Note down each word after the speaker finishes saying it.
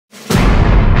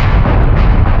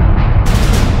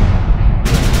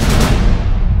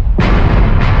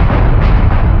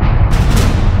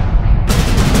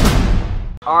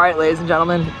right, ladies and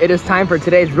gentlemen, it is time for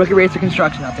today's Rookie Racer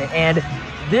construction update, and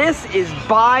this is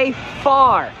by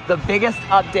far the biggest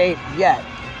update yet.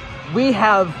 We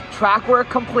have track work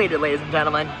completed, ladies and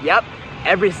gentlemen. Yep,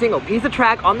 every single piece of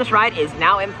track on this ride is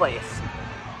now in place.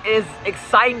 It is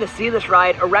exciting to see this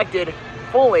ride erected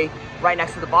fully right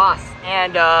next to the Boss.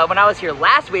 And when I was here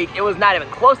last week, it was not even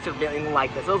close to being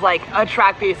like this. It was like a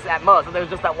track piece at most, and there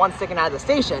was just that one sticking out of the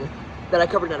station that I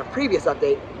covered in a previous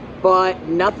update. But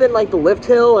nothing like the lift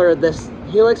hill or this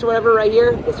helix or whatever right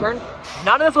here, this turn,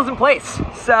 none of this was in place.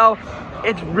 So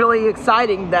it's really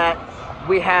exciting that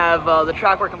we have the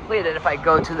track work completed. And if I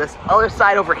go to this other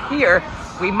side over here,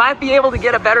 we might be able to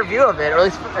get a better view of it, or at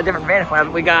least a different vantage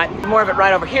point. We got more of it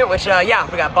right over here, which yeah,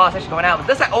 we got Boss actually going out. But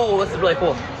this side, oh, this is really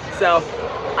cool. So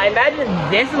I imagine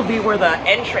this will be where the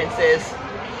entrance is.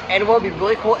 And what would be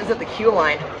really cool is that the queue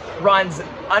line runs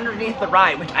underneath the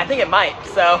ride, which I think it might.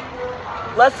 So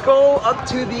let's go up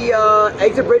to the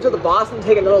exit bridge of the Boss and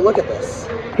take another look at this.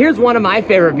 Here's one of my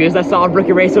favorite views I saw on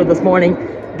Rookie Racer this morning.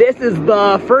 This is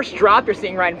the first drop you're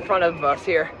seeing right in front of us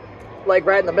here, like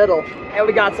right in the middle. And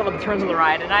we got some of the turns on the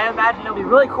ride, and I imagine it'll be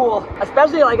really cool,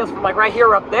 especially I guess from like right here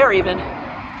or up there even,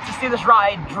 to see this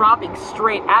ride dropping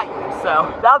straight at you.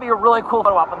 So that'll be a really cool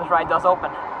photo op when this ride does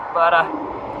open. But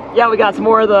yeah, we got some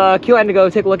more of the queue line to go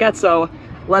take a look at, so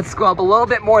let's go up a little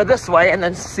bit more this way and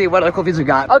then see what other cool views we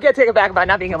got. Okay, take it back about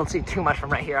not being able to see too much from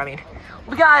right here. I mean,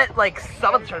 we got like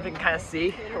some of the turns we can kind of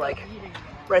see, like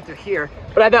right through here.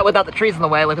 But I bet without the trees in the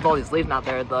way, like with all these leaves out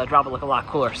there, the drop would look a lot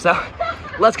cooler. So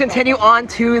let's continue on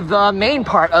to the main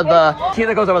part of the queue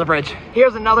that goes over the bridge.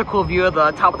 Here's another cool view of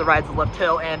the top of the ride's lift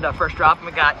hill and first drop. And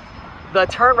we got the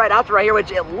turn right after right here,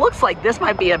 which it looks like this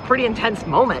might be a pretty intense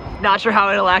moment. Not sure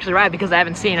how it'll actually ride because I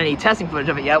haven't seen any testing footage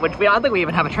of it yet, which I don't think we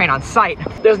even have a train on site.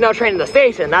 There's no train in the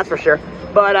station, that's for sure.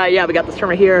 But yeah, we got this turn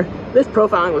right here. This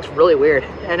profiling looks really weird.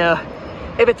 And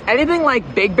if it's anything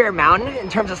like Big Bear Mountain in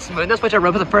terms of smoothness, which I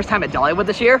rode for the first time at Dollywood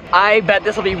this year, I bet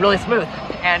this will be really smooth.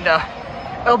 And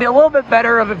it'll be a little bit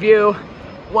better of a view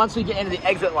once we get into the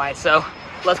exit line. So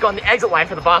let's go on the exit line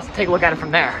for the Boss and take a look at it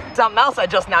from there. Something else I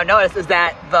just now noticed is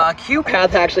that the queue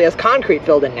path actually has concrete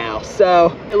filled in now. So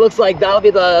it looks like that'll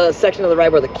be the section of the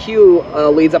ride where the queue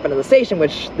leads up into the station,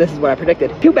 which this is what I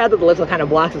predicted. Too bad that the lift kind of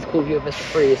blocks this cool view of Mr.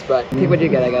 Freeze, but take what you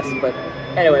get, I guess. But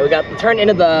anyway, we got the turn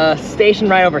into the station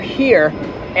right over here.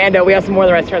 And we have some more of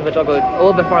the right turns, which I'll go a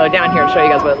little bit farther down here and show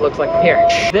you guys what it looks like from here.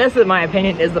 This, in my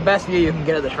opinion, is the best view you can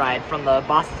get of this ride from the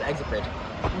Boss's exit bridge.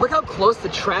 Look how close the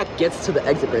track gets to the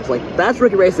exit bridge. Like, that's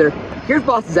Rookie Racer. Here's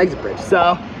Boss's exit bridge.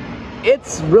 So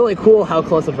it's really cool how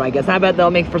close the ride gets. I bet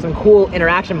they'll make for some cool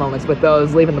interaction moments with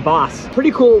those leaving the Boss.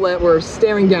 Pretty cool that we're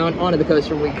staring down onto the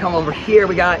coaster. We come over here,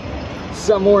 we got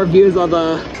some more views of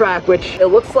the track, which it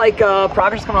looks like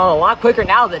progress is coming on a lot quicker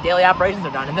now that daily operations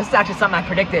are done. And this is actually something I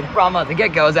predicted from the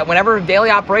get-go, is that whenever daily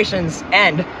operations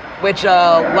end, which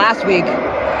last week,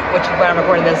 which is when I'm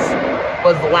recording this,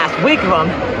 was the last week of them,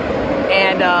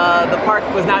 and the park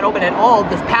was not open at all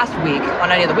this past week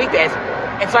on any of the weekdays.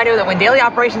 And so I knew that when daily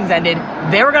operations ended,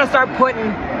 they were gonna start putting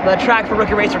the track for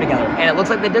Rookie Racer together. And it looks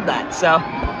like they did that. So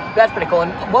that's pretty cool.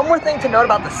 And one more thing to note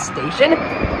about the station,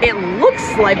 it looks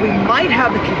like we might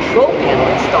have the control panel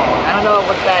installed. I don't know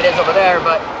what that is over there,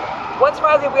 but what's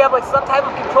surprising, we have like some type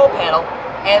of control panel,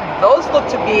 and those look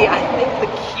to be, I think,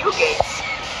 the queue gates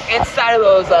inside of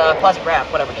those plastic wrap,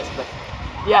 whatever it is. But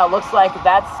yeah, it looks like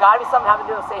that's gotta be something having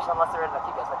to do with the station, unless there isn't a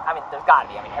queue gates. But I mean, there's gotta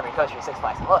be. I mean, every coaster at Six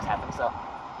Flags and Lotus has them, so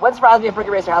wouldn't surprise me if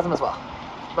Rookie Racer has them as well.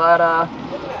 But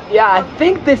yeah, I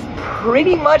think this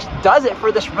pretty much does it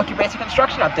for this Rookie Racer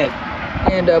construction update.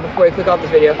 And before you click off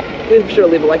this video, please be sure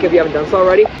to leave a like if you haven't done so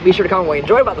already. Be sure to comment what you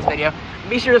enjoyed about this video.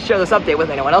 Be sure to share this update with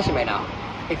anyone else you may know.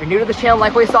 If you're new to this channel and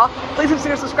like what you saw, please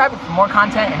consider subscribing for more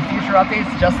content and future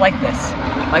updates just like this.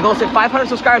 My goal is to hit 500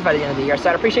 subscribers by the end of the year, so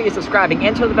I'd appreciate you subscribing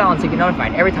and turn the bell on so you get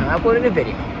notified every time I upload a new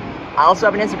video. I also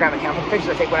have an Instagram account for the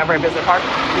pictures I take whenever I visit the park.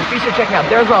 Please be sure to check me out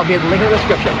there as well via the link in the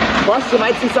description. Plus, you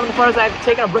might see some of the photos I've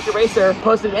taken of Rookie Racer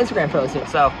posted in Instagram fairly soon.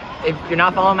 So if you're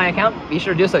not following my account, be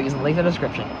sure to do so using the link in the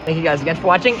description. Thank you guys again for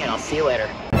watching, and I'll see you later.